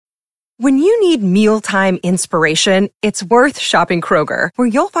When you need mealtime inspiration, it's worth shopping Kroger, where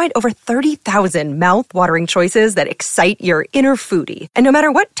you'll find over 30,000 mouth-watering choices that excite your inner foodie. And no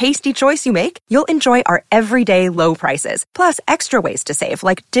matter what tasty choice you make, you'll enjoy our everyday low prices, plus extra ways to save,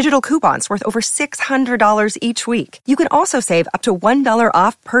 like digital coupons worth over $600 each week. You can also save up to $1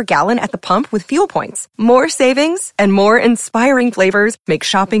 off per gallon at the pump with fuel points. More savings and more inspiring flavors make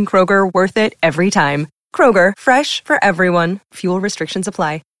shopping Kroger worth it every time. Kroger, fresh for everyone. Fuel restrictions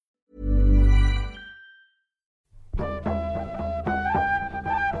apply.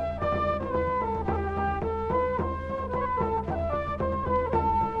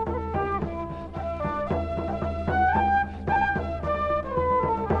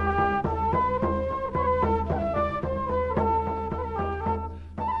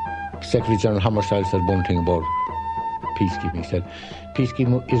 Secretary General Hammarskjöld said one thing about peacekeeping. He said,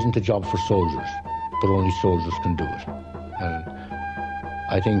 peacekeeping isn't a job for soldiers, but only soldiers can do it. And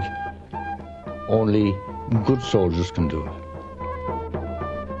I think only good soldiers can do it.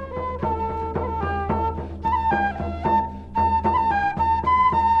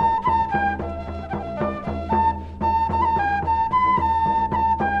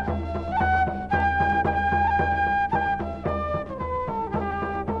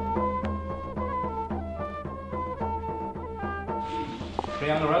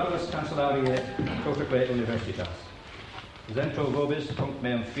 Honorables Cancellariae Protoque Universitas. Zentro vobis tunc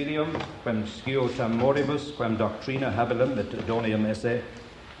meum filium, quem sciotam moribus, quem doctrina habilum et idonium esse,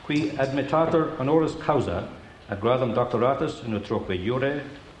 qui admittator honoris causa, ad gradum doctoratus in utroque iure,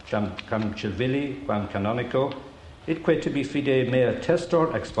 cam civili, quam canonico, itque tibi fide mea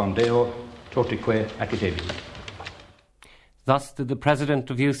testor expondeo, totique academia. Thus did the President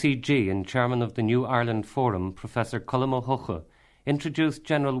of UCG and Chairman of the New Ireland Forum, Professor Colm Ó Hoocha, introduced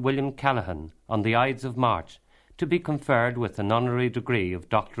General William Callaghan on the Ides of March to be conferred with an honorary degree of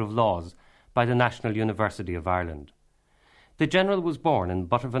Doctor of Laws by the National University of Ireland. The General was born in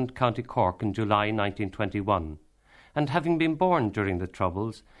Buttervant, County Cork in July 1921, and having been born during the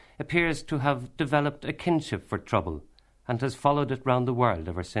Troubles, appears to have developed a kinship for trouble and has followed it round the world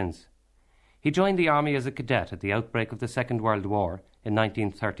ever since. He joined the army as a cadet at the outbreak of the Second World War in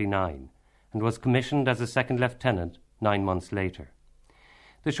 1939 and was commissioned as a second lieutenant 9 months later.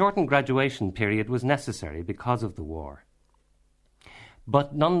 The shortened graduation period was necessary because of the war.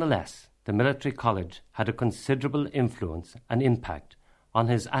 But nonetheless, the military college had a considerable influence and impact on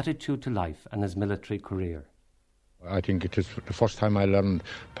his attitude to life and his military career. I think it is the first time I learned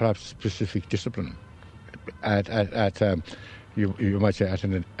perhaps specific discipline you might say at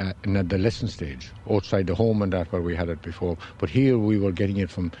an adolescent stage, outside the home and that where we had it before. But here we were getting it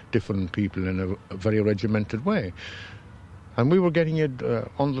from different people in a very regimented way. And we were getting it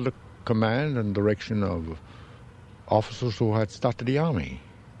under the command and direction of officers who had started the army,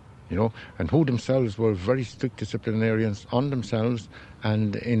 and who themselves were very strict disciplinarians on themselves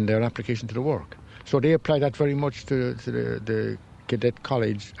and in their application to the work. So they applied that very much to the cadet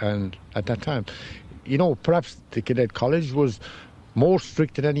college, and at that time, perhaps the cadet college was more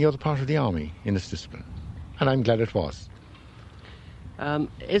strict than any other part of the army in its discipline, and I'm glad it was.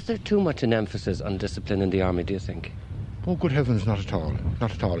 Is there too much an emphasis on discipline in the army, do you think? Oh, good heavens, not at all.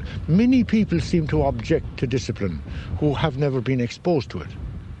 Not at all. Many people seem to object to discipline who have never been exposed to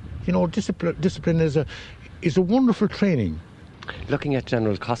it. Discipline is a wonderful training. Looking at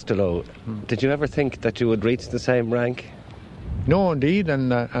General Costello, did you ever think that you would reach the same rank? No, indeed,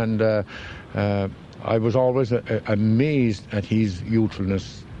 and I was always amazed at his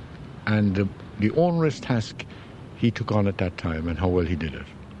youthfulness and the onerous task he took on at that time and how well he did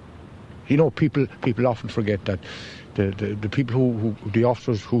it. People often forget that the people the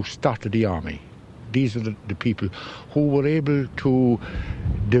officers who started the army, these are the people who were able to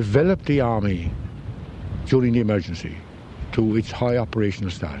develop the army during the emergency to its high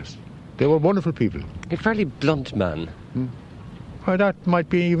operational status. They were wonderful people. A fairly blunt man. Well, that might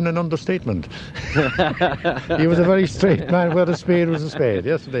be even an understatement. He was a very straight man where the spade was a spade.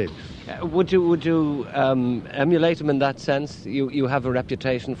 Yes, indeed. Would you emulate him in that sense? You have a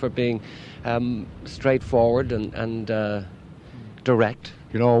reputation for being straightforward and direct.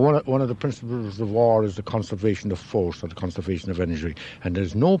 One of the principles of war is the conservation of force or the conservation of energy. And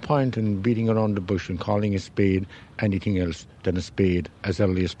there's no point in beating around the bush and calling a spade anything else than a spade as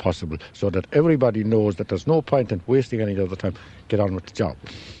early as possible, so that everybody knows that there's no point in wasting any other time. Get on with the job.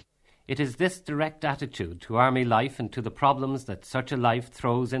 It is this direct attitude to army life and to the problems that such a life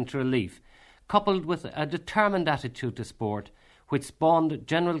throws into relief, coupled with a determined attitude to sport, which spawned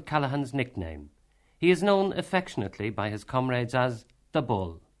General Callaghan's nickname. He is known affectionately by his comrades as the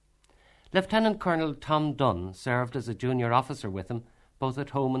Bull. Lieutenant Colonel Tom Dunn served as a junior officer with him, both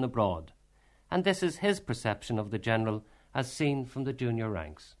at home and abroad. And this is his perception of the General as seen from the junior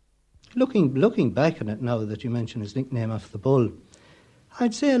ranks. Looking back on it now that you mention his nickname of the Bull,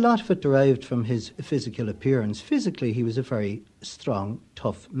 I'd say a lot of it derived from his physical appearance. Physically, he was a very strong,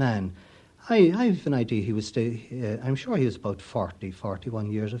 tough man. I have an idea he was still, I'm sure he was about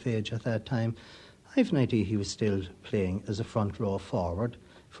 41 years of age at that time. I have an idea he was still playing as a front row forward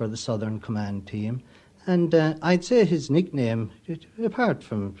for the Southern Command team. And I'd say his nickname, apart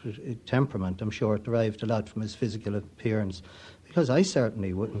from temperament, I'm sure it derived a lot from his physical appearance, because I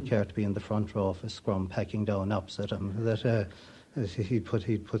certainly wouldn't care to be in the front row of a scrum packing down opposite him, that he'd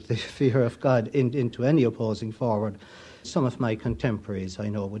put the fear of God into any opposing forward. Some of my contemporaries, I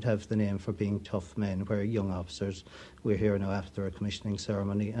know, would have the name for being tough men, where young officers, we're here now after a commissioning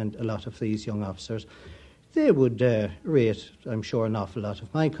ceremony, and a lot of these young officers, they would rate, I'm sure, an awful lot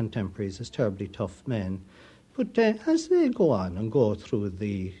of my contemporaries as terribly tough men. But as they go on and go through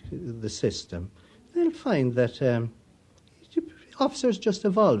the system, they'll find that officers just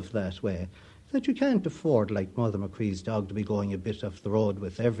evolve that way, that you can't afford, like Mother McCree's dog, to be going a bit off the road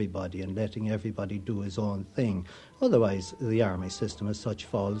with everybody and letting everybody do his own thing. Otherwise, the army system as such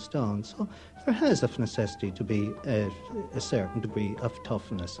falls down. So there has of necessity to be a certain degree of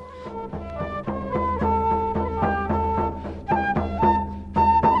toughness.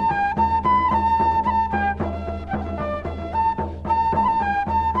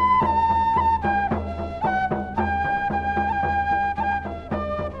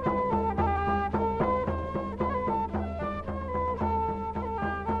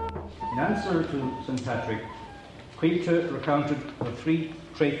 To St. Patrick, Cuillte recounted the three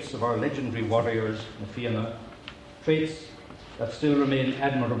traits of our legendary warriors, na Fianna, traits that still remain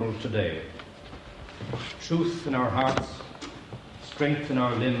admirable today. Truth in our hearts, strength in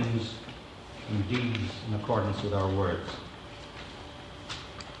our limbs, and deeds in accordance with our words.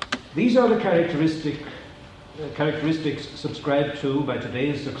 These are the characteristics subscribed to by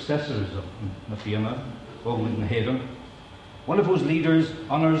today's successors of na Fianna, Ogmund and Haven, one of whose leaders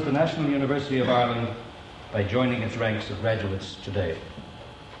honours the National University of Ireland by joining its ranks of graduates today.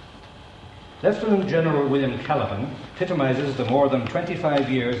 Lieutenant General William Callaghan epitomises the more than 25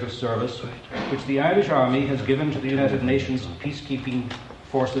 years of service which the Irish Army has given to the United Nations peacekeeping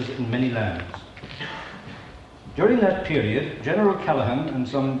forces in many lands. During that period, General Callaghan and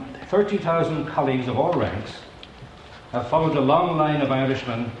some 30,000 colleagues of all ranks have followed a long line of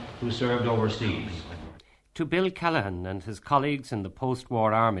Irishmen who served overseas. To Bill Callaghan and his colleagues in the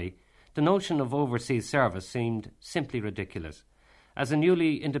post-war army, the notion of overseas service seemed simply ridiculous. As a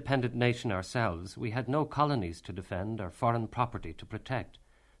newly independent nation ourselves, we had no colonies to defend or foreign property to protect,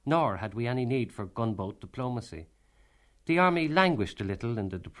 nor had we any need for gunboat diplomacy. The army languished a little in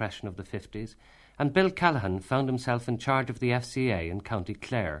the depression of the 50s, and Bill Callaghan found himself in charge of the FCA in County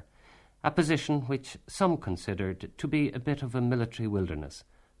Clare, a position which some considered to be a bit of a military wilderness.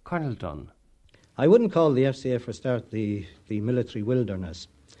 Colonel Dunn. I wouldn't call the FCA for a start the military wilderness,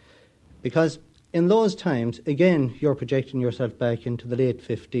 because in those times, again, you're projecting yourself back into the late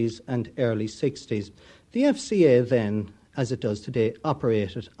 50s and early 60s. The FCA then, as it does today,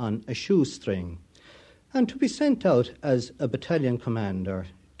 operated on a shoestring. And to be sent out as a battalion commander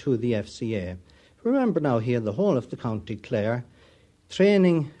to the FCA, remember now here the whole of the County Clare,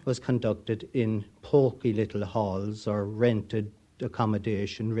 training was conducted in poky little halls or rented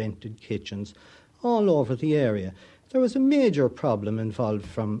accommodation, rented kitchens, all over the area. There was a major problem involved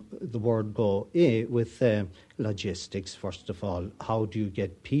from the word go with logistics, first of all. How do you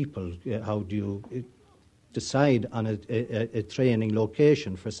get people? How do you decide on a training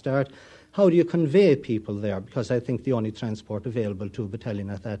location for a start? How do you convey people there? Because I think the only transport available to a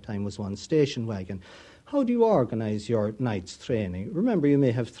battalion at that time was one station wagon. How do you organise your night's training? Remember, you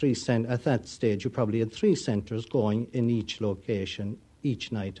may have at that stage you probably had 3 centres going in each location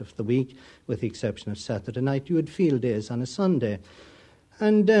each night of the week, with the exception of Saturday night. You had field days on a Sunday.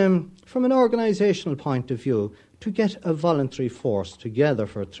 And from an organisational point of view, to get a voluntary force together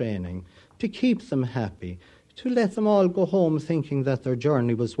for training, to keep them happy, to let them all go home thinking that their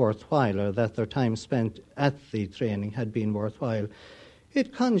journey was worthwhile or that their time spent at the training had been worthwhile,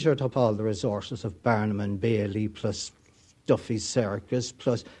 it conjured up all the resources of Barnum and Bailey plus Duffy's Circus,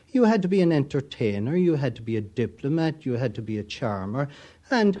 plus you had to be an entertainer, you had to be a diplomat, you had to be a charmer,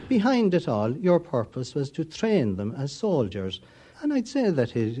 and behind it all, your purpose was to train them as soldiers. And I'd say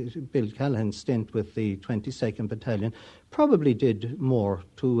that Bill Callaghan's stint with the 22nd Battalion probably did more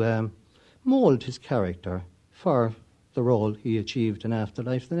to mould his character for the role he achieved in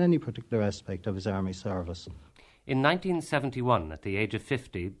afterlife than any particular aspect of his army service. In 1971, at the age of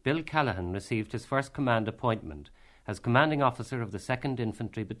 50, Bill Callaghan received his first command appointment as commanding officer of the 2nd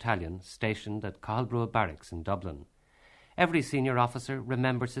Infantry Battalion stationed at Cathal Barracks in Dublin. Every senior officer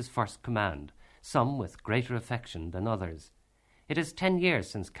remembers his first command, some with greater affection than others. It is 10 years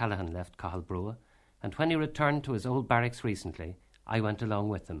since Callaghan left Cathal, and when he returned to his old barracks recently, I went along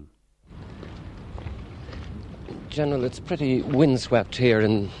with him. General, it's pretty windswept here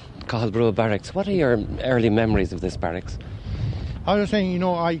in Cathal Barracks. What are your early memories of this barracks? I was saying,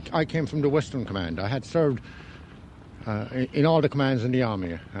 I came from the Western Command. I had served in all the commands in the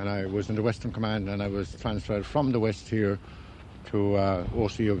Army, and I was in the Western Command, and I was transferred from the West here to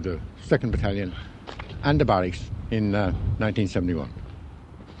OC of the 2nd Battalion and the barracks in 1971.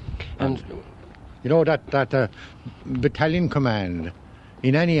 And that battalion command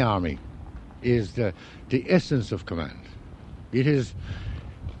in any army is the essence of command. It is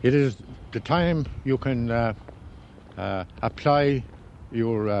the time you can apply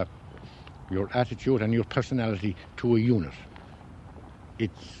your attitude and your personality to a unit.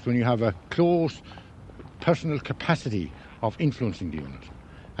 It's when you have a close personal capacity of influencing the unit.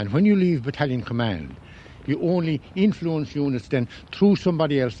 And when you leave battalion command, you only influence units then through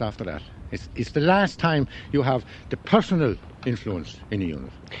somebody else after that. It's the last time you have the personal influence in a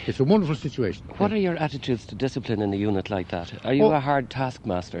unit. It's a wonderful situation. What are your attitudes to discipline in a unit like that? Are you a hard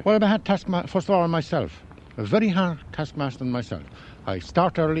taskmaster? Well, I'm a hard taskmaster, first of all, on myself. A very hard taskmaster on myself. I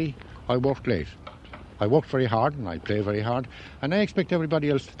start early, I work late. I work very hard and I play very hard, and I expect everybody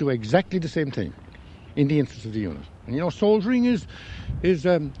else to do exactly the same thing in the interest of the unit. And soldiering is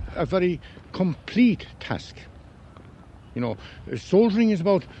a very complete task. Soldiering is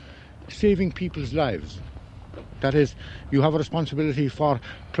about saving people's lives. That is, you have a responsibility for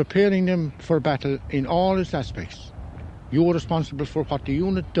preparing them for battle in all its aspects. You are responsible for what the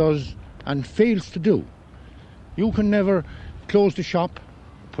unit does and fails to do. You can never close the shop,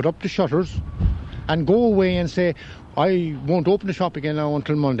 put up the shutters, and go away and say, I won't open the shop again now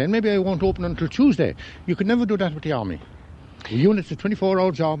until Monday, and maybe I won't open until Tuesday. You can never do that with the Army. The unit's a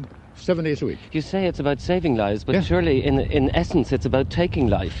 24-hour job, 7 days a week. You say it's about saving lives, but surely in essence it's about taking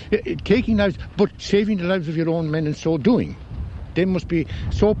life. Taking lives, but saving the lives of your own men in so doing. They must be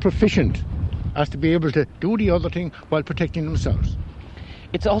so proficient as to be able to do the other thing while protecting themselves.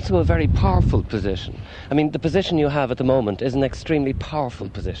 It's also a very powerful position. I mean, the position you have at the moment is an extremely powerful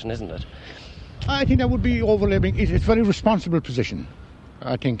position, isn't it? I think that would be overlapping. It's a very responsible position,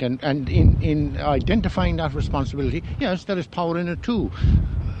 I think, and in identifying that responsibility, yes, there is power in it too.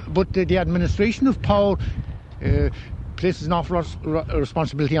 But the administration of power places an awful lot of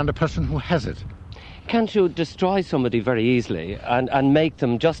responsibility on the person who has it. Can't you destroy somebody very easily and make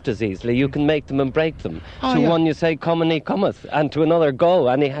them just as easily? You can make them and break them. One you say, come and he cometh, and to another, go,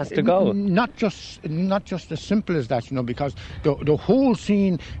 and he has to go. Not just as simple as that, because the whole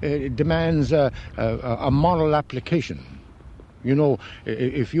scene demands a moral application.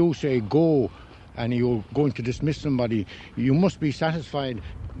 If you say go and you're going to dismiss somebody, you must be satisfied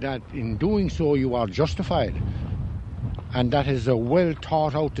that in doing so you are justified. And that is a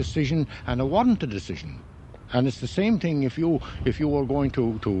well-thought-out decision and a warranted decision. And it's the same thing if you are going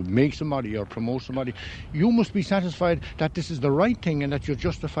to make somebody or promote somebody, you must be satisfied that this is the right thing and that you're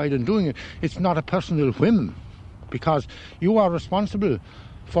justified in doing it. It's not a personal whim, because you are responsible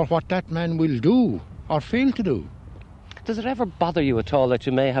for what that man will do or fail to do. Does it ever bother you at all that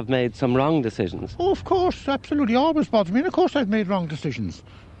you may have made some wrong decisions? Oh, of course, absolutely, always bothers me. And of course I've made wrong decisions.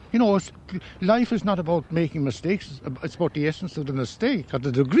 Life is not about making mistakes. It's about the essence of the mistake, or the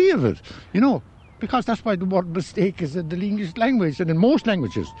degree of it, because that's why the word mistake is in the English language and in most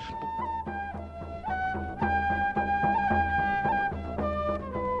languages.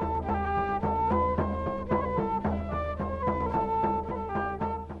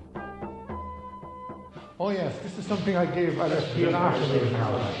 Oh yes, this is something I gave at a PNR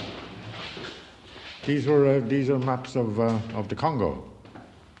now. These are maps of the Congo.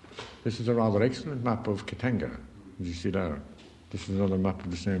 This is a rather excellent map of Katanga, as you see there. This is another map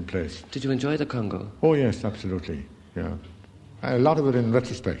of the same place. Did you enjoy the Congo? Oh yes, absolutely, yeah. A lot of it in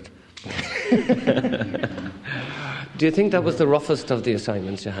retrospect. Do you think that was the roughest of the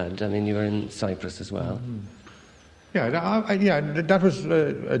assignments you had? I mean, you were in Cyprus as well. Mm-hmm. That was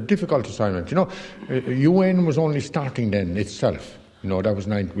a difficult assignment. UN was only starting then itself. That was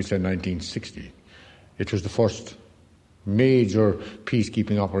we said 1960. It was the first major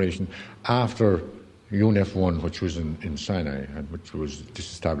peacekeeping operation after UNF-1, which was in Sinai, and which was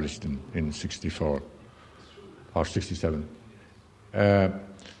disestablished in 64 or 67. But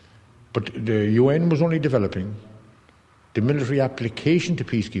the UN was only developing. The military application to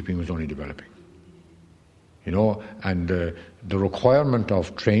peacekeeping was only developing. and the requirement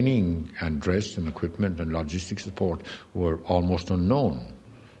of training and dress and equipment and logistic support were almost unknown.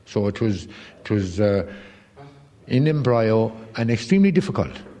 So it was in embryo and extremely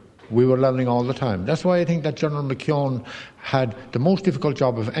difficult. We were learning all the time. That's why I think that General McKeown had the most difficult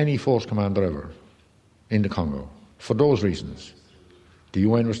job of any force commander ever in the Congo, for those reasons. The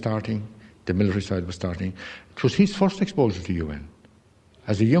UN was starting, the military side was starting. It was his first exposure to UN.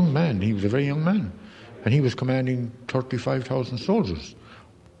 As a young man, he was a very young man, and he was commanding 35,000 soldiers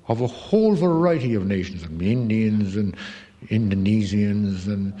of a whole variety of nations, Indians and Indonesians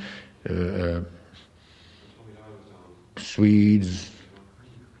and Swedes,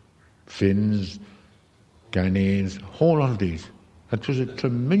 Finns, Ghanaians, a whole lot of these. That was a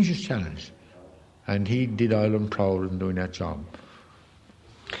tremendous challenge, and he did Ireland proud in doing that job.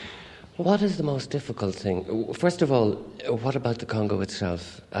 What is the most difficult thing? First of all, what about the Congo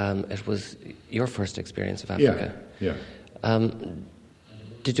itself? It was your first experience of Africa. Yeah.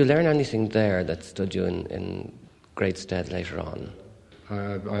 Did you learn anything there that stood you in great stead later on?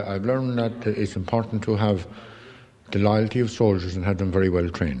 I've learned that it's important to have the loyalty of soldiers and have them very well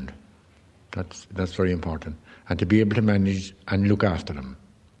trained. That's very important. And to be able to manage and look after them.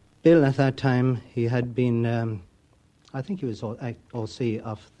 Bill, at that time, he had been, I think he was OC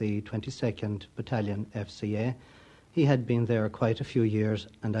of the 22nd Battalion FCA. He had been there quite a few years,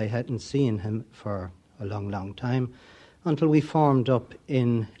 and I hadn't seen him for a long, long time, until we formed up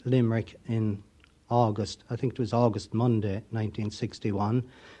in Limerick in August. I think it was August Monday, 1961.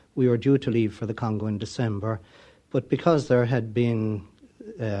 We were due to leave for the Congo in December, but because there had been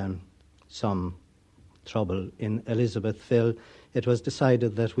some trouble in Elizabethville, it was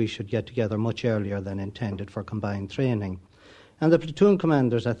decided that we should get together much earlier than intended for combined training. And the platoon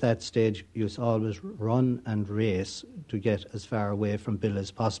commanders at that stage used to always run and race to get as far away from Bill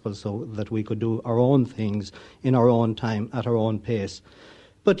as possible so that we could do our own things in our own time, at our own pace.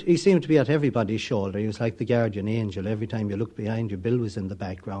 But he seemed to be at everybody's shoulder. He was like the guardian angel. Every time you looked behind you, Bill was in the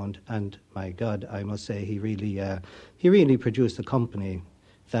background. And my God, I must say, he really produced a company,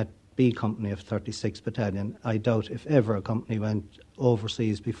 that B Company of 36th Battalion. I doubt if ever a company went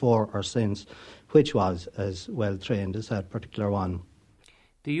overseas before or since, which was as well trained as that particular one.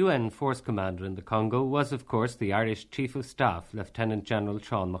 The UN force commander in the Congo was, of course, the Irish Chief of Staff, Lieutenant General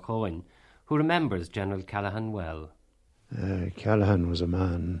Sean McOwen, who remembers General Callaghan well. Callaghan was a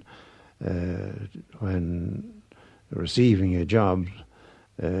man, when receiving a job,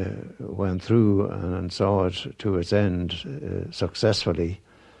 went through and saw it to its end successfully.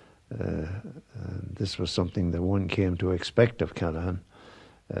 This was something that one came to expect of Callaghan,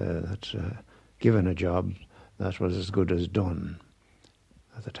 that given a job, that was as good as done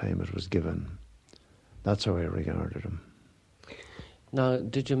at the time it was given. That's how I regarded him. Now,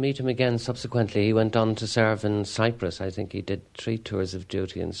 did you meet him again subsequently? He went on to serve in Cyprus. I think he did 3 tours of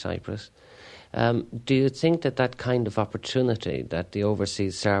duty in Cyprus. Do you think that kind of opportunity that the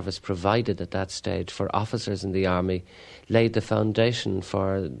overseas service provided at that stage for officers in the army laid the foundation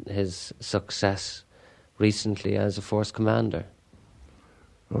for his success recently as a force commander?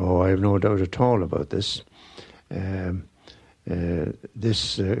 Oh, I have no doubt at all about this.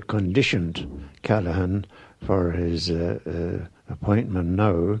 This conditioned Callaghan for his appointment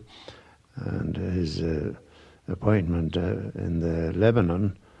now, and his appointment in the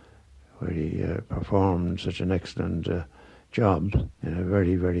Lebanon, where he performed such an excellent job in a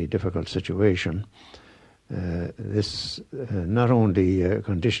very, very difficult situation. This not only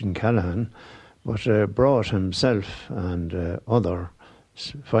conditioned Callaghan, but brought himself and other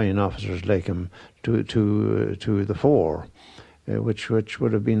fine officers like him to the fore, which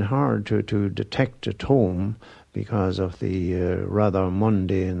would have been hard to detect at home because of the rather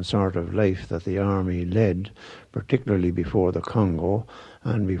mundane sort of life that the army led, particularly before the Congo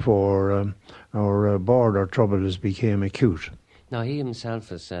and before our border troubles became acute. Now, he himself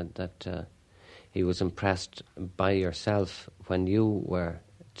has said that he was impressed by yourself when you were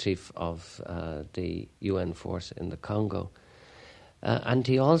chief of the UN force in the Congo. And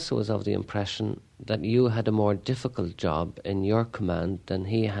he also was of the impression that you had a more difficult job in your command than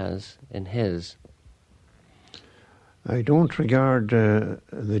he has in his. I don't regard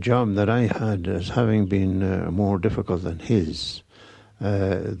the job that I had as having been more difficult than his.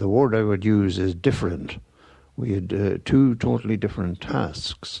 The word I would use is different. We had 2 totally different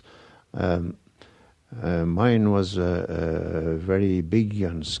tasks. Mine was a very big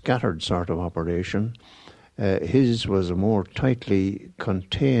and scattered sort of operation. His was a more tightly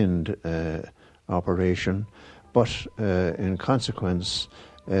contained operation, but in consequence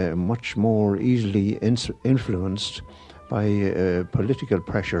much more easily influenced by political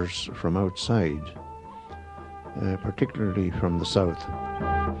pressures from outside. particularly from the south.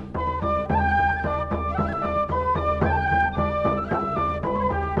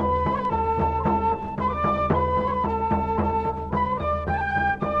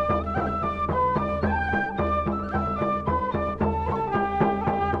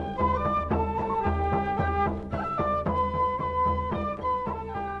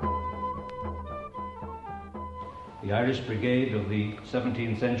 The Irish Brigade of the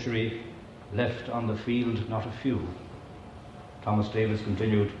 17th century left on the field not a few. Thomas Davis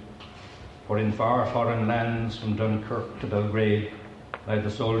continued, for in far foreign lands from Dunkirk to Belgrade lie the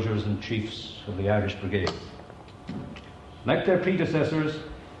soldiers and chiefs of the Irish Brigade. Like their predecessors,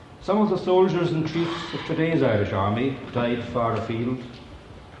 some of the soldiers and chiefs of today's Irish Army died far afield,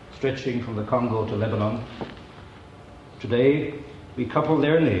 stretching from the Congo to Lebanon. Today, we couple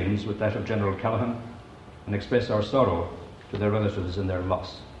their names with that of General Callaghan and express our sorrow to their relatives in their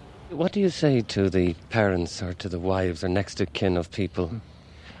loss. What do you say to the parents or to the wives or next of kin of people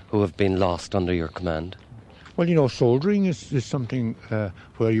who have been lost under your command? Well, you know, soldiering is something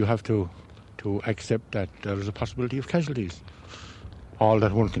where you have to accept that there is a possibility of casualties. All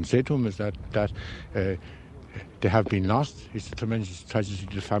that one can say to them is that they have been lost. It's a tremendous tragedy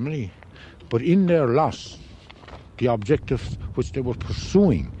to the family. But in their loss, the objectives which they were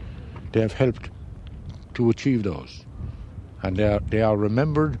pursuing, they have helped to achieve those. And they are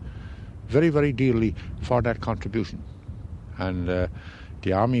remembered very, very dearly for that contribution. And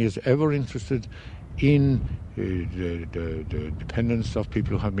the Army is ever interested in the dependence of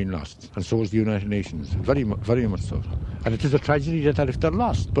people who have been lost. And so is the United Nations, very much so. And it is a tragedy that if they're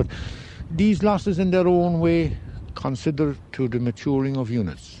lost. But these losses in their own way consider to the maturing of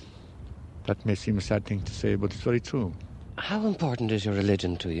units. That may seem a sad thing to say, but it's very true. How important is your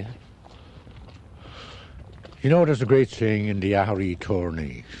religion to you? You know, there's a great saying in the Ahari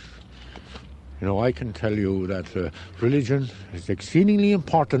tourney. You know, I can tell you that religion is exceedingly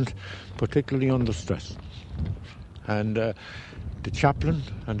important, particularly under stress. And the chaplain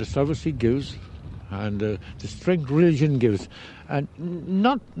and the service he gives, and the strength religion gives, and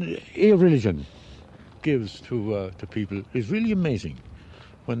not a religion gives to people, is really amazing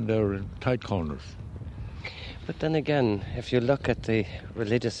when they're in tight corners. But then again, if you look at the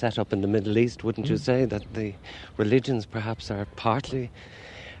religious setup in the Middle East, wouldn't you say that the religions perhaps are partly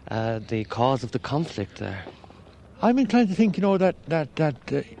the cause of the conflict there? I'm inclined to think, you know, that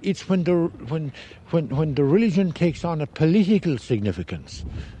it's when the religion takes on a political significance,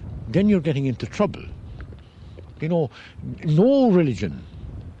 then you're getting into trouble. You know, no religion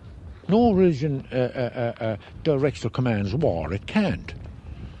directs or commands war. It can't.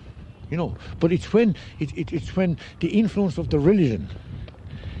 You know, but it's when the influence of the religion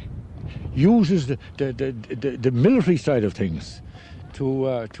uses the military side of things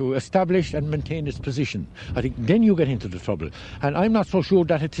to establish and maintain its position. I think then you get into the trouble. And I'm not so sure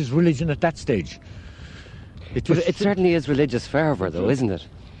that it is religion at that stage. It certainly is religious fervour, though, isn't it?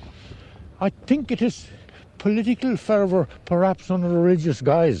 I think it is political fervour, perhaps under religious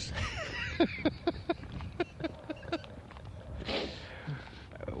guise.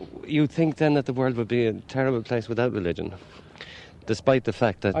 You think then that the world would be a terrible place without religion, despite the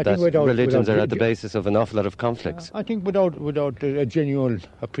fact that religions are at the basis of an awful lot of conflicts? I think without a genuine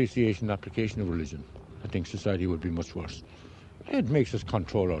appreciation and application of religion, I think society would be much worse. It makes us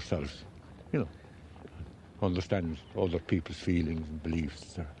control ourselves, you know, understand other people's feelings and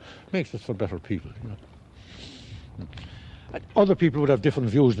beliefs. Makes us for better people, you know. And other people would have different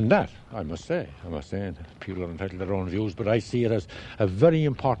views than that, I must say. And people are entitled to their own views, but I see it as a very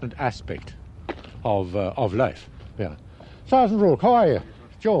important aspect of life. Yeah. Sergeant Rourke, how are you?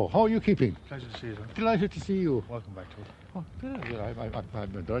 Joe, how are you keeping? Pleasure to see you, sir. Delighted to see you. Welcome back to it. Oh, yeah,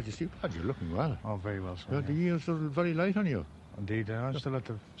 I'm delighted to see you. God, you're looking well. Oh, very well, sir. Yeah, the years are very light on you. Indeed, I'm still at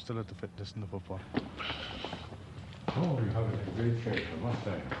the fitness and the football. Oh, you have it in great shape, I must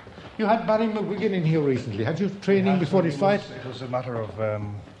say. You had Barry McGuigan in here recently. Had you training before this fight? It was a matter of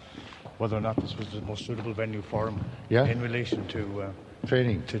whether or not this was the most suitable venue for him in relation to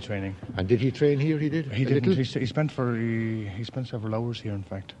training. And did he train here? He did. He didn't. He spent several hours here, in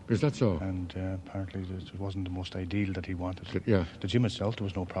fact. Is that so? And apparently it wasn't the most ideal that he wanted. Yeah. The gym itself, there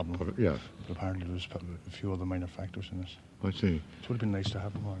was no problem. Yeah. But apparently there was a few other minor factors in it. I see. It would have been nice to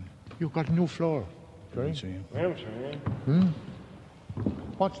have him on. You've got a new floor. Very. Yeah.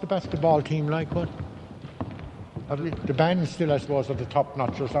 What's the basketball team like? What? The band still, I suppose, at the top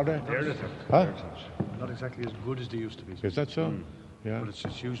notches, are they? Huh? Not exactly as good as they used to be. Is that so? Yeah. But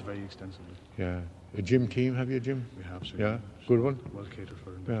it's used very extensively. Yeah. A gym team? Have you a gym? We have, sir. Yeah. Good one. Well catered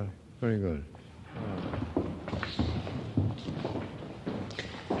for. Yeah. Very good.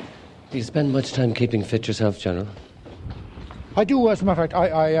 Do you spend much time keeping fit yourself, General? I do, as a matter of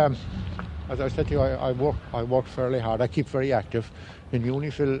fact. As I said to you, I work fairly hard. I keep very active in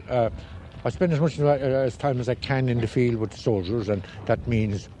UNIFIL. I spend as much as time as I can in the field with the soldiers, and that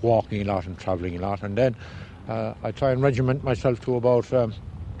means walking a lot and travelling a lot. And then I try and regiment myself to about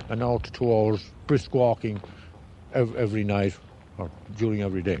an hour to 2 hours brisk walking every night or during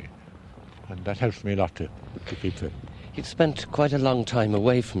every day. And that helps me a lot to keep fit. You've spent quite a long time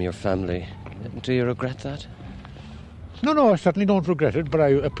away from your family. Do you regret that? No, I certainly don't regret it, but I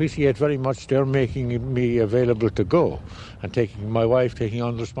appreciate very much their making me available to go and my wife taking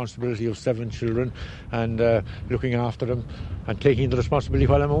on the responsibility of 7 children and looking after them and taking the responsibility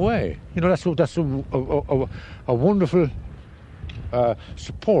while I'm away. You know, that's a wonderful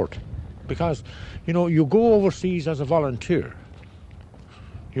support, because, you know, you go overseas as a volunteer.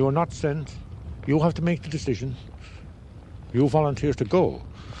 You are not sent. You have to make the decision. You volunteer to go.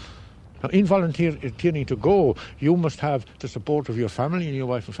 Now, in volunteering to go, you must have the support of your family and your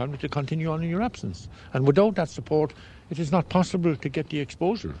wife and family to continue on in your absence. And without that support, it is not possible to get the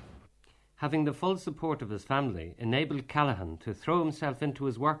exposure. Having the full support of his family enabled Callaghan to throw himself into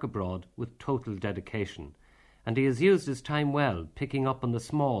his work abroad with total dedication, and he has used his time well, picking up on the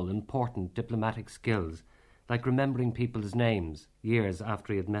small, important diplomatic skills, like remembering people's names years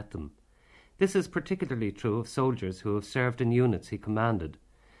after he had met them. This is particularly true of soldiers who have served in units he commanded,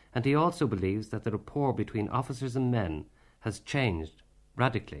 and he also believes that the rapport between officers and men has changed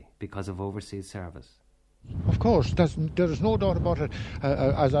radically because of overseas service. Of course, there is no doubt about it.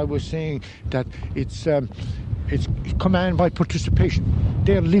 As I was saying, that it's command by participation.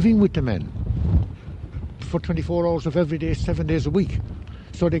 They're living with the men for 24 hours of every day, 7 days a week.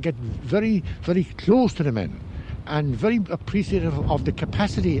 So they get very, very close to the men and very appreciative of the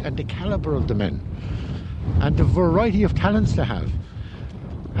capacity and the calibre of the men and the variety of talents they have.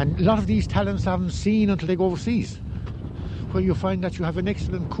 And a lot of these talents aren't seen until they go overseas, where you find that you have an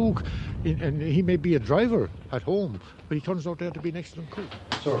excellent cook, and he may be a driver at home, but he turns out there to be an excellent cook.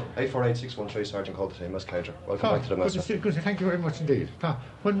 Sir, 848613, Sergeant Colton, Ms. Cadger. Welcome back to the mess. Good, thank you very much indeed.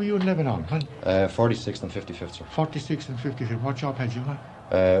 When were you in Lebanon? 46th and 55th, sir. 46th and 55th. What job had you on?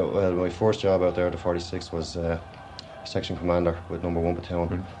 Well, my first job out there, the 46th, was section commander with number 1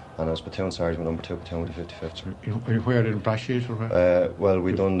 platoon. And I was platoon sergeant with number 2 platoon with the 55th. Where in Brashears or where? Well,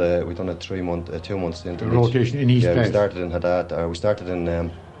 we done a 2 month stint. Rotation in East. Yeah, we started in Haddad. We started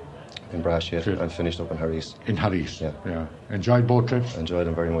in Brashears and finished up in Harris. In Harris. Yeah. Enjoyed both trips. Enjoyed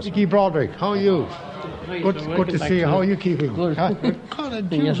them very much. Nicky Broadwick, how are you? Good to see you. How are you keeping? Good.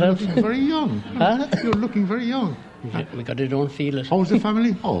 God, you're looking very young. You're looking very young. We got it, don't feel it. How's the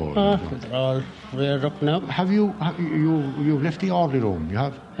family? They're all reared up now. Have you left the orderly room? You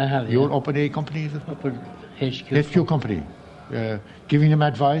have? I have. You're up in A company, is it? Up in HQ company. Giving them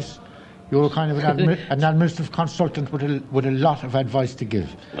advice. You're kind of an administrative consultant with a lot of advice to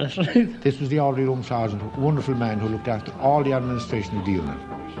give. That's right. This was the orderly room sergeant, a wonderful man who looked after all the administration of the unit.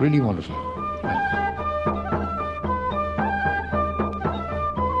 Really wonderful.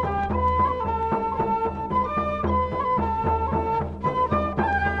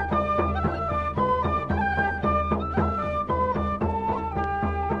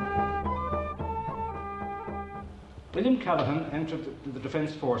 William Callaghan entered the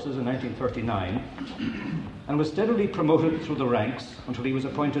Defence Forces in 1939 and was steadily promoted through the ranks until he was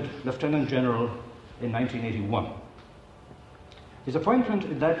appointed Lieutenant General in 1981. His appointment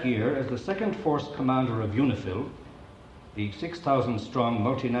in that year as the Second Force Commander of UNIFIL, the 6,000-strong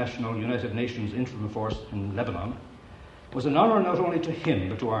multinational United Nations interim force in Lebanon, was an honour not only to him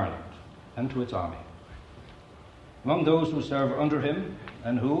but to Ireland and to its army. Among those who serve under him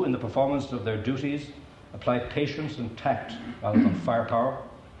and who, in the performance of their duties, apply patience and tact rather than firepower,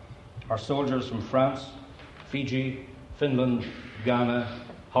 are soldiers from France, Fiji, Finland, Ghana,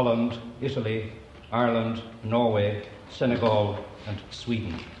 Holland, Italy, Ireland, Norway, Senegal and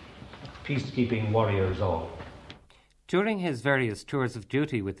Sweden. Peacekeeping warriors all. During his various tours of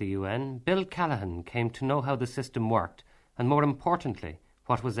duty with the UN, Bill Callaghan came to know how the system worked and, more importantly,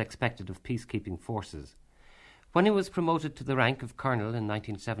 what was expected of peacekeeping forces. When he was promoted to the rank of colonel in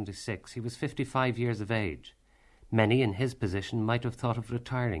 1976, he was 55 years of age. Many in his position might have thought of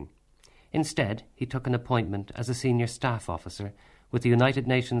retiring. Instead, he took an appointment as a senior staff officer with the United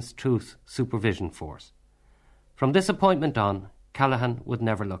Nations Truth Supervision Force. From this appointment on, Callaghan would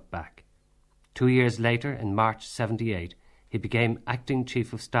never look back. 2 years later, in March 1978, he became acting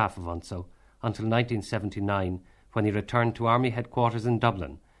Chief of Staff of UNSO until 1979, when he returned to Army Headquarters in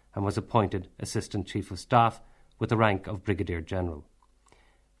Dublin and was appointed Assistant Chief of Staff with the rank of Brigadier General.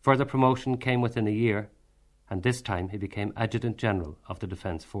 Further promotion came within a year, and this time he became Adjutant General of the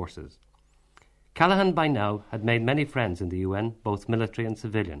Defence Forces. Callaghan by now had made many friends in the UN, both military and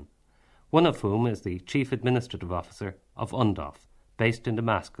civilian, one of whom is the Chief Administrative Officer of UNDOF, based in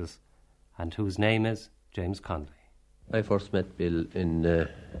Damascus, and whose name is James Connolly. I first met Bill in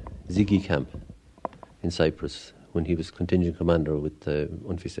Ziggy Camp in Cyprus when he was contingent commander with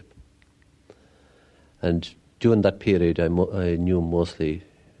UNFICYP. And during that period I knew him mostly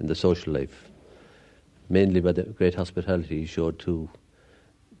in the social life, mainly by the great hospitality he showed to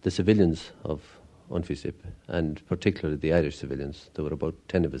the civilians of UNFICYP, and particularly the Irish civilians. There were about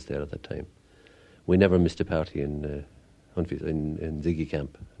 10 of us there at that time. We never missed a party in Ziggy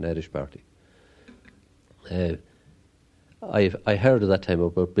Camp, an Irish party. I heard at that time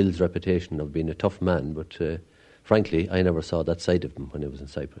about Bill's reputation of being a tough man, but frankly, I never saw that side of him when I was in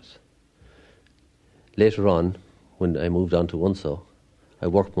Cyprus. Later on, when I moved on to UNSO, I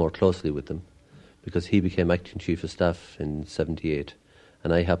worked more closely with him because he became Acting Chief of Staff in 1978,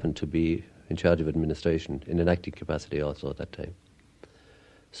 and I happened to be in charge of administration in an acting capacity also at that time.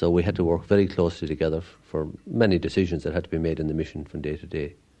 So we had to work very closely together for many decisions that had to be made in the mission from day to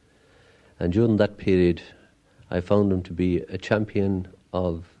day. And during that period, I found him to be a champion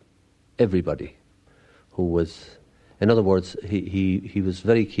of everybody who was, in other words, he was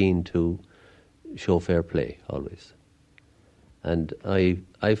very keen to show fair play always. And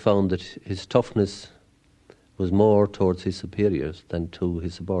I found that his toughness was more towards his superiors than to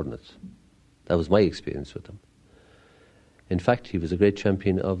his subordinates. That was my experience with him. In fact, he was a great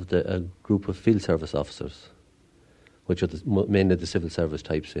champion of a group of field service officers, which are mainly the civil service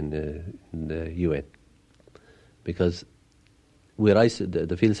types in the UN. Because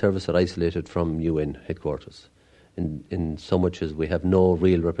the field service are isolated from UN headquarters in so much as we have no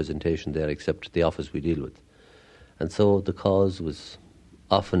real representation there except the office we deal with. And so the cause was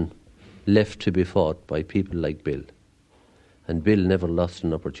often left to be fought by people like Bill. And Bill never lost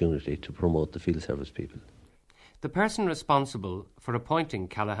an opportunity to promote the field service people. The person responsible for appointing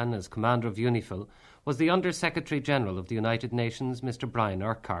Callaghan as commander of UNIFIL was the Under-Secretary-General of the United Nations, Mr. Brian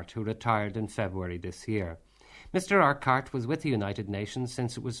Urquhart, who retired in February this year. Mr. Urquhart was with the United Nations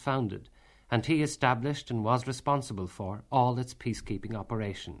since it was founded, and he established and was responsible for all its peacekeeping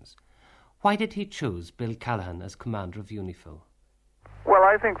operations. Why did he choose Bill Callaghan as commander of UNIFIL? Well,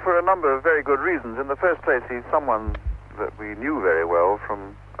 I think for a number of very good reasons. In the first place, he's someone that we knew very well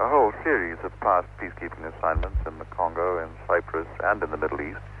from a whole series of past peacekeeping assignments in the Congo, in Cyprus, and in the Middle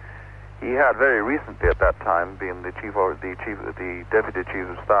East. He had very recently at that time been the Deputy Chief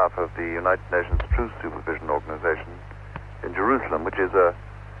of Staff of the United Nations Truce Supervision Organization in Jerusalem, which is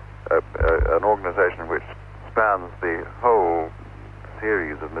an organization which spans the whole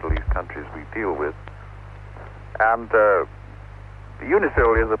series of Middle East countries we deal with. And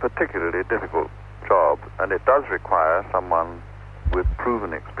UNIFIL is a particularly difficult job, and it does require someone with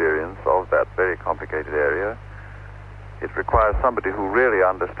proven experience of that very complicated area. It requires somebody who really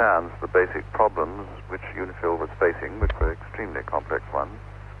understands the basic problems which UNIFIL was facing, which were extremely complex ones,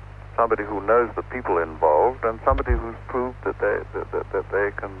 somebody who knows the people involved, and somebody who's proved that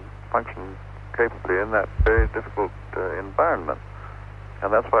they can function capably in that very difficult environment.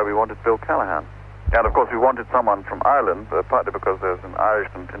 And that's why we wanted Bill Callaghan. And of course we wanted someone from Ireland, partly because there's an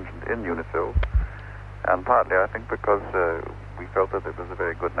Irish contingent in UNIFIL, and partly I think because we felt that it was a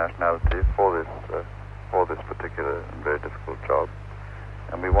very good nationality for this particular and very difficult job.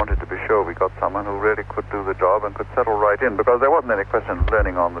 And we wanted to be sure we got someone who really could do the job and could settle right in, because there wasn't any question of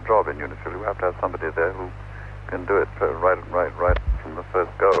learning on the job in UNIFIL. You have to have somebody there who can do it right from the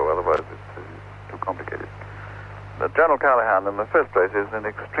first go, otherwise it's too complicated. General Callaghan, in the first place, is an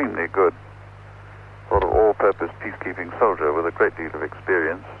extremely good sort of all-purpose peacekeeping soldier with a great deal of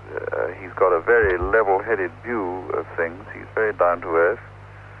experience. He's got a very level-headed view of things. He's very down-to-earth.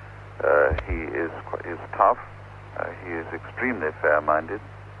 He is tough. He is extremely fair-minded.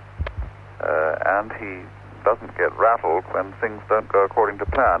 And he doesn't get rattled when things don't go according to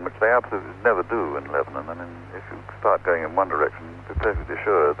plan, which they absolutely never do in Lebanon. I mean, if you start going in one direction, be perfectly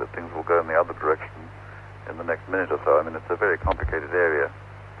sure that things will go in the other direction in the next minute or so. I mean, it's a very complicated area.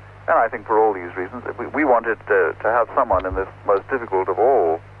 And I think for all these reasons, we wanted to have someone in this most difficult of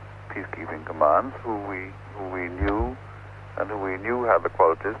all peacekeeping commands who we knew and who we knew had the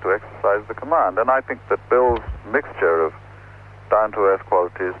qualities to exercise the command. And I think that Bill's mixture of down-to-earth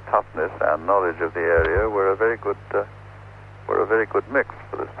qualities, toughness, and knowledge of the area were a very good mix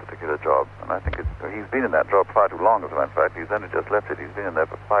for this particular job. And I think he's been in that job far too long, as a matter of fact. He's only just left it. He's been in there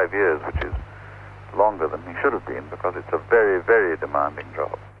for 5 years, which is longer than he should have been, because it's a very, very demanding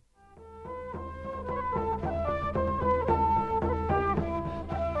job.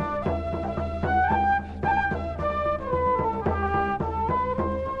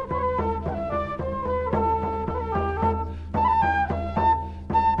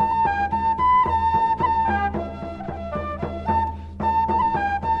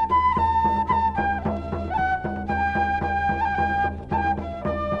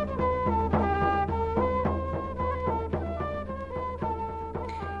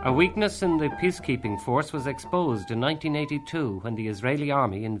 A weakness in the peacekeeping force was exposed in 1982 when the Israeli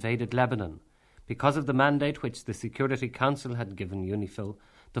army invaded Lebanon. Because of the mandate which the Security Council had given UNIFIL,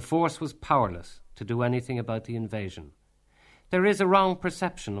 the force was powerless to do anything about the invasion. There is a wrong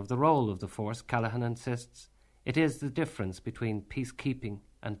perception of the role of the force, Callaghan insists. It is the difference between peacekeeping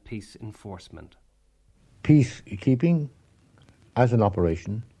and peace enforcement. Peacekeeping, as an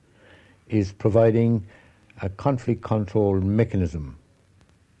operation, is providing a conflict control mechanism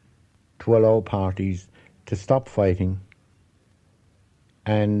to allow parties to stop fighting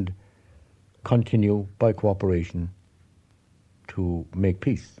and continue by cooperation to make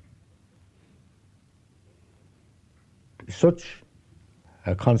peace. Such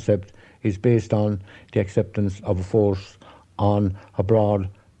a concept is based on the acceptance of a force on a broad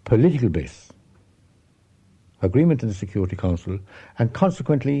political base, agreement in the Security Council, and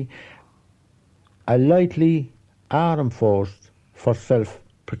consequently a lightly armed force for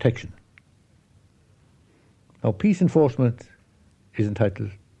self-protection. Now, peace enforcement is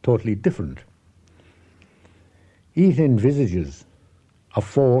entitled totally different. It envisages a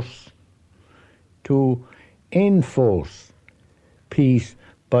force to enforce peace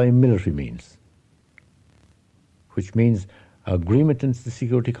by military means, which means agreement in the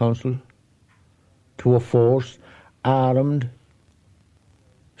Security Council to a force armed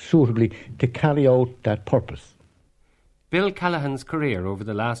suitably to carry out that purpose. Bill Callaghan's career over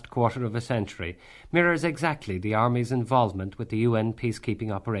the last quarter of a century mirrors exactly the Army's involvement with the UN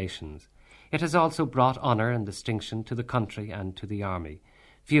peacekeeping operations. It has also brought honour and distinction to the country and to the Army,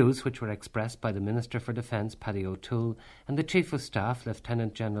 views which were expressed by the Minister for Defence, Paddy O'Toole, and the Chief of Staff,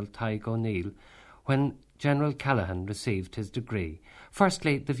 Lieutenant General Tadhg O'Neill, when General Callaghan received his degree.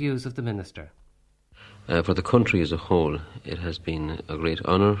 Firstly, the views of the Minister. For the country as a whole, it has been a great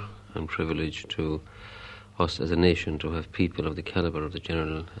honour and privilege to us as a nation to have people of the calibre of the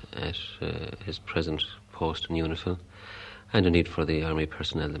General at his present post in UNIFIL, and indeed for the Army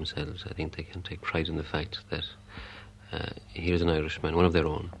personnel themselves. I think they can take pride in the fact that here's an Irishman, one of their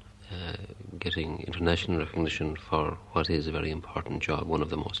own, getting international recognition for what is a very important job, one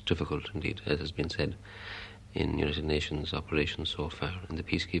of the most difficult indeed, as has been said, in United Nations operations so far in the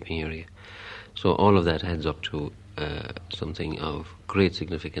peacekeeping area. So all of that adds up to something of great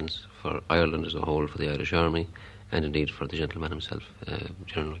significance for Ireland as a whole, for the Irish Army, and indeed for the gentleman himself,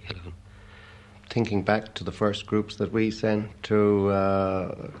 General Callaghan. Thinking back to the first groups that we sent to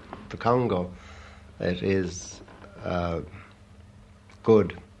the Congo, it is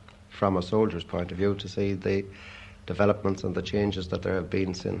good from a soldier's point of view to see the developments and the changes that there have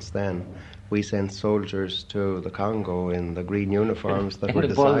been since then. We sent soldiers to the Congo in the green uniforms that were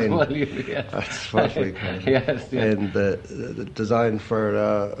designed. Yes. That's what we call it. Yes. And the designed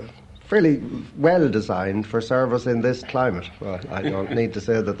for fairly well designed for service in this climate. Well, I don't need to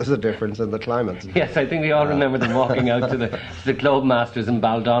say that there's a difference in the climate. Yes, I think we all remember them walking out to the Globe Masters in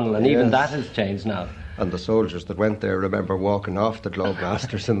Baldonnel, and even that has changed now. And the soldiers that went there remember walking off the Globe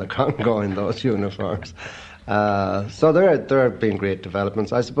Masters in the Congo in those uniforms. So there have been great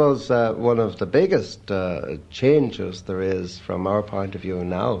developments. I suppose one of the biggest changes there is from our point of view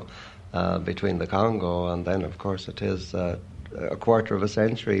now between the Congo and then, of course, it is a quarter of a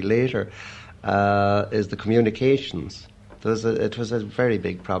century later, is the communications. It was a very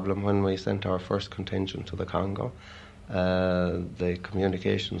big problem when we sent our first contingent to the Congo. The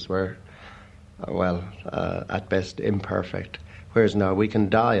communications were, at best imperfect. Whereas now we can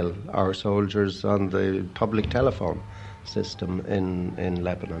dial our soldiers on the public telephone system in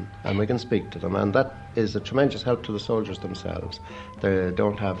Lebanon, and we can speak to them, and that is a tremendous help to the soldiers themselves. They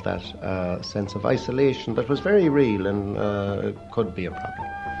don't have that sense of isolation that was very real and could be a problem.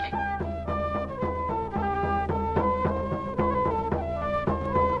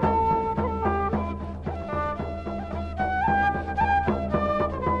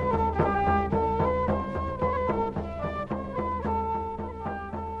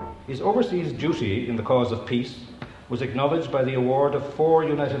 His overseas duty in the cause of peace was acknowledged by the award of 4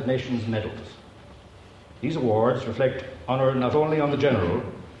 United Nations medals. These awards reflect honour not only on the General,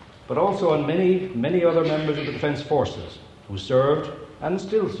 but also on many, many other members of the Defence Forces who served and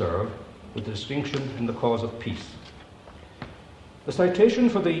still serve with distinction in the cause of peace. The citation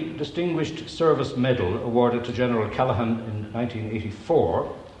for the Distinguished Service Medal awarded to General Callaghan in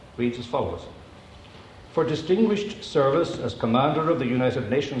 1984 reads as follows: "For distinguished service as Commander of the United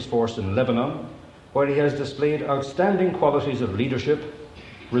Nations Force in Lebanon, where he has displayed outstanding qualities of leadership,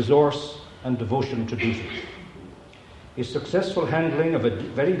 resource and devotion to duty. His successful handling of a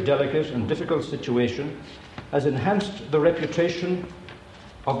very delicate and difficult situation has enhanced the reputation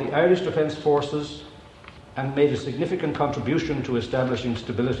of the Irish Defence Forces and made a significant contribution to establishing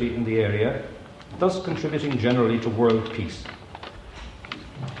stability in the area, thus contributing generally to world peace.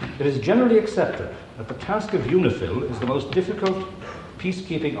 It is generally accepted that the task of UNIFIL is the most difficult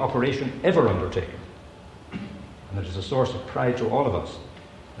peacekeeping operation ever undertaken, and it is a source of pride to all of us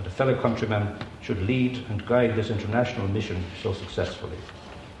that a fellow countryman should lead and guide this international mission so successfully.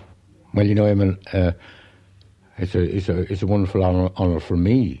 Well, you know, Eamon, it's a wonderful honour for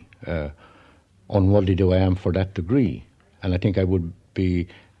me. Unworthy though I am for that degree, and I think I would be,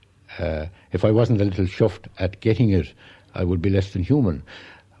 if I wasn't a little chuffed at getting it, I would be less than human.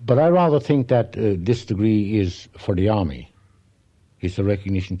 But I rather think that this degree is for the Army. It's a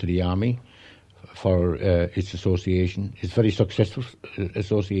recognition to the Army for its association, its very successful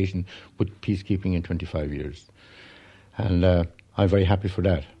association with peacekeeping in 25 years. And I'm very happy for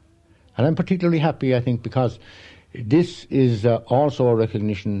that. And I'm particularly happy, I think, because this is also a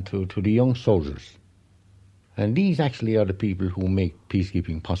recognition to the young soldiers. And these actually are the people who make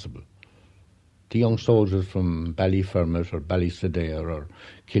peacekeeping possible. The young soldiers from Ballyfermot or Ballysadare or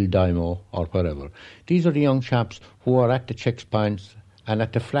Kildimo or wherever. These are the young chaps who are at the checkpoints and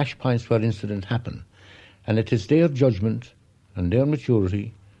at the flash points where incidents happen. And it is their judgment and their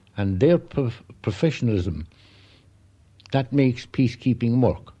maturity and their professionalism that makes peacekeeping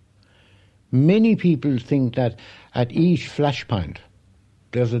work. Many people think that at each flashpoint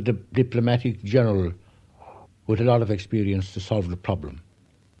there's a diplomatic general with a lot of experience to solve the problem.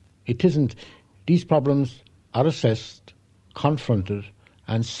 It isn't. These problems are assessed, confronted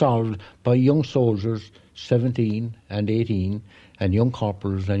and solved by young soldiers, 17 and 18, and young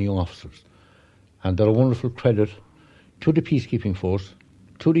corporals and young officers. And they're a wonderful credit to the peacekeeping force,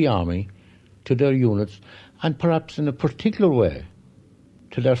 to the Army, to their units, and perhaps in a particular way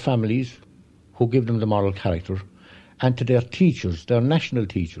to their families who give them the moral character, and to their teachers, their national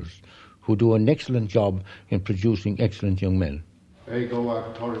teachers, who do an excellent job in producing excellent young men. Ego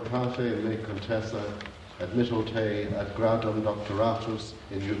ag Torricate me contessa at Mittolte at gradum doctoratus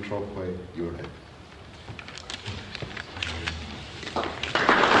in utroque Europe.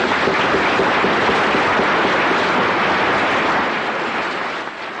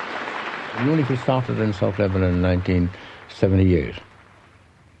 UNIFIL started in South Lebanon in 1978.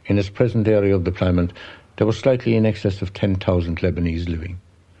 In its present area of deployment, there was slightly in excess of 10,000 Lebanese living,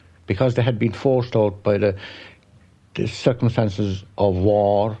 because they had been forced out by the circumstances of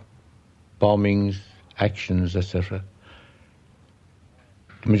war, bombings, actions, etc.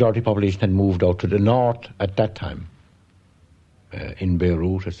 The majority population had moved out to the north at that time, in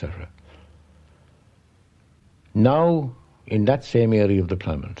Beirut, etc. Now, in that same area of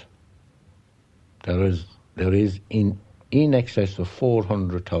deployment, there is in excess of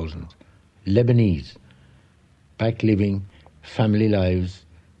 400,000 Lebanese back living family lives,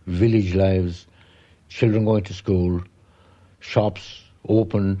 village lives, children going to school, shops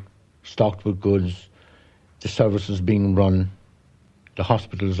open, stocked with goods, the services being run, the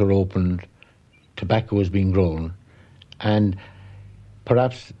hospitals are opened, tobacco is being grown, and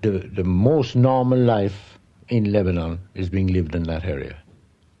perhaps the most normal life in Lebanon is being lived in that area.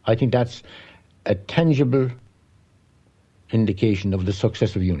 I think that's a tangible indication of the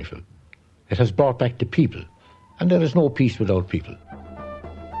success of UNIFIL. It has brought back the people, and there is no peace without people.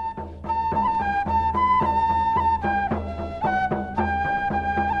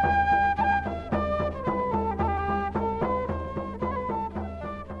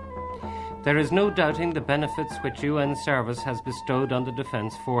 There is no doubting the benefits which UN service has bestowed on the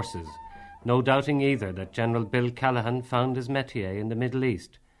defence forces. No doubting either that General Bill Callaghan found his métier in the Middle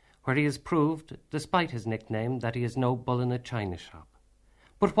East, where he has proved, despite his nickname, that he is no bull in a china shop.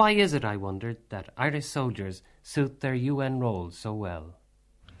 But why is it, I wondered, that Irish soldiers suit their UN roles so well?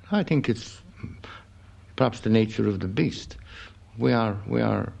 I think it's perhaps the nature of the beast. We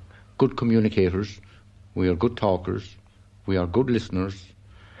are good communicators, we are good talkers, we are good listeners,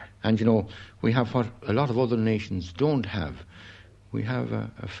 and, you know, we have what a lot of other nations don't have. We have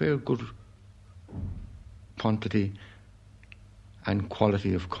a fair good quantity and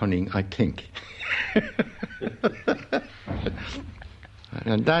quality of cunning, I think.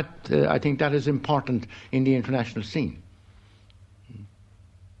 And that, I think that is important in the international scene.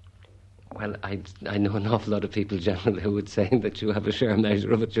 Well, I know an awful lot of people, General, who would say that you have a fair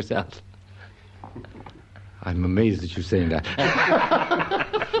measure of it yourself. I'm amazed at you saying that.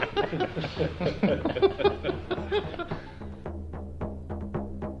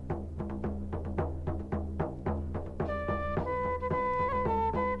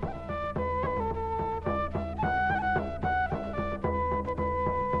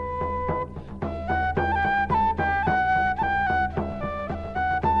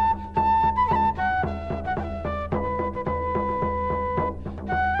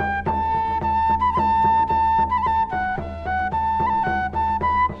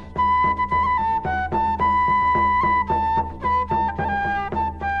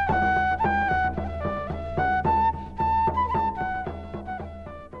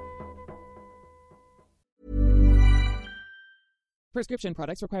 Prescription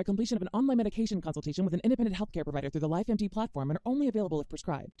products require completion of an online medication consultation with an independent healthcare provider through the LifeMD platform and are only available if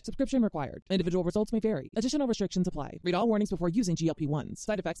prescribed. Subscription required. Individual results may vary. Additional restrictions apply. Read all warnings before using GLP-1s.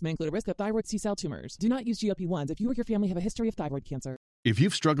 Side effects may include a risk of thyroid C-cell tumors. Do not use GLP-1s if you or your family have a history of thyroid cancer. If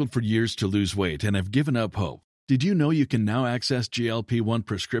you've struggled for years to lose weight and have given up hope, did you know you can now access GLP-1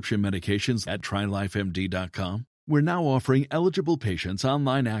 prescription medications at TryLifeMD.com? We're now offering eligible patients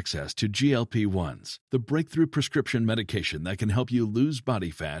online access to GLP-1s, the breakthrough prescription medication that can help you lose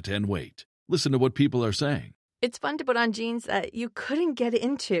body fat and weight. Listen to what people are saying. It's fun to put on jeans that you couldn't get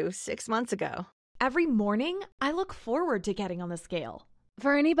into 6 months ago. Every morning, I look forward to getting on the scale.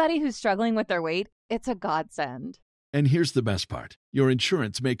 For anybody who's struggling with their weight, it's a godsend. And here's the best part. Your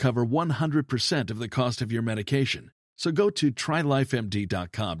insurance may cover 100% of the cost of your medication. So go to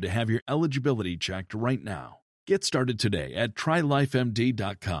TryLifeMD.com to have your eligibility checked right now. Get started today at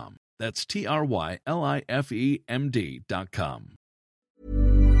TryLifeMD.com. That's TryLifeMD.com.